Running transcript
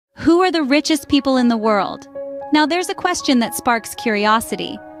Who are the richest people in the world? Now there's a question that sparks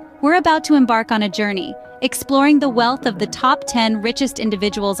curiosity. We're about to embark on a journey, exploring the wealth of the top 10 richest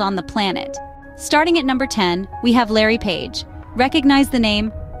individuals on the planet. Starting at number 10, we have Larry Page. Recognize the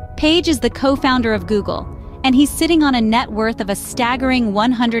name? Page is the co-founder of Google, and he's sitting on a net worth of a staggering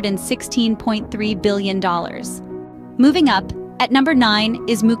 $116.3 billion. Moving up, at number 9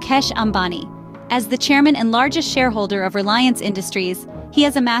 is Mukesh Ambani. As the chairman and largest shareholder of Reliance Industries, he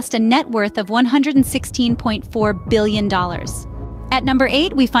has amassed a net worth of $116.4 billion. At number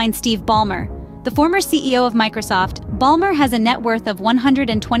 8, we find Steve Ballmer. The former CEO of Microsoft, Ballmer has a net worth of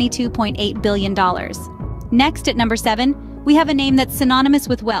 $122.8 billion. Next, at number 7, we have a name that's synonymous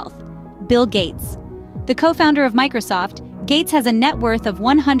with wealth, Bill Gates. The co-founder of Microsoft, Gates has a net worth of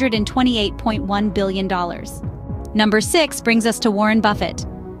 $128.1 billion. Number 6 brings us to Warren Buffett.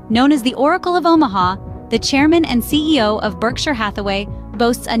 Known as the Oracle of Omaha, the chairman and CEO of Berkshire Hathaway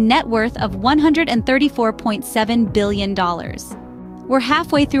boasts a net worth of $134.7 billion. We're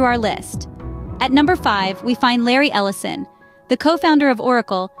halfway through our list. At number 5, we find Larry Ellison. The co-founder of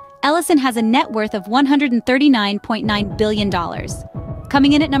Oracle, Ellison has a net worth of $139.9 billion.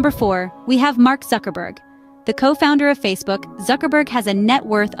 Coming in at number 4, we have Mark Zuckerberg. The co-founder of Facebook, Zuckerberg has a net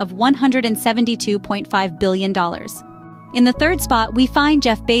worth of $172.5 billion. In the third spot, we find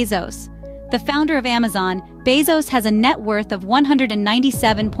Jeff Bezos. The founder of Amazon, Bezos has a net worth of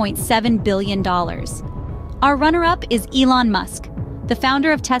 $197.7 billion. Our runner-up is Elon Musk. The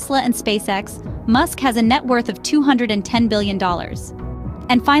founder of Tesla and SpaceX, Musk has a net worth of $210 billion.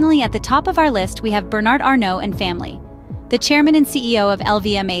 And finally, at the top of our list, we have Bernard Arnault and family. The chairman and CEO of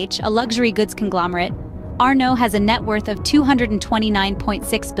LVMH, a luxury goods conglomerate, Arnault has a net worth of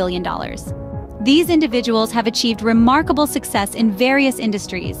 $229.6 billion. These individuals have achieved remarkable success in various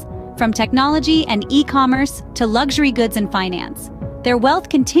industries, from technology and e-commerce to luxury goods and finance. Their wealth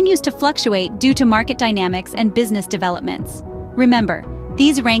continues to fluctuate due to market dynamics and business developments. Remember,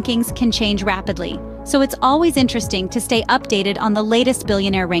 these rankings can change rapidly, so it's always interesting to stay updated on the latest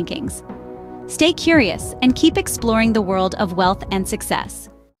billionaire rankings. Stay curious and keep exploring the world of wealth and success.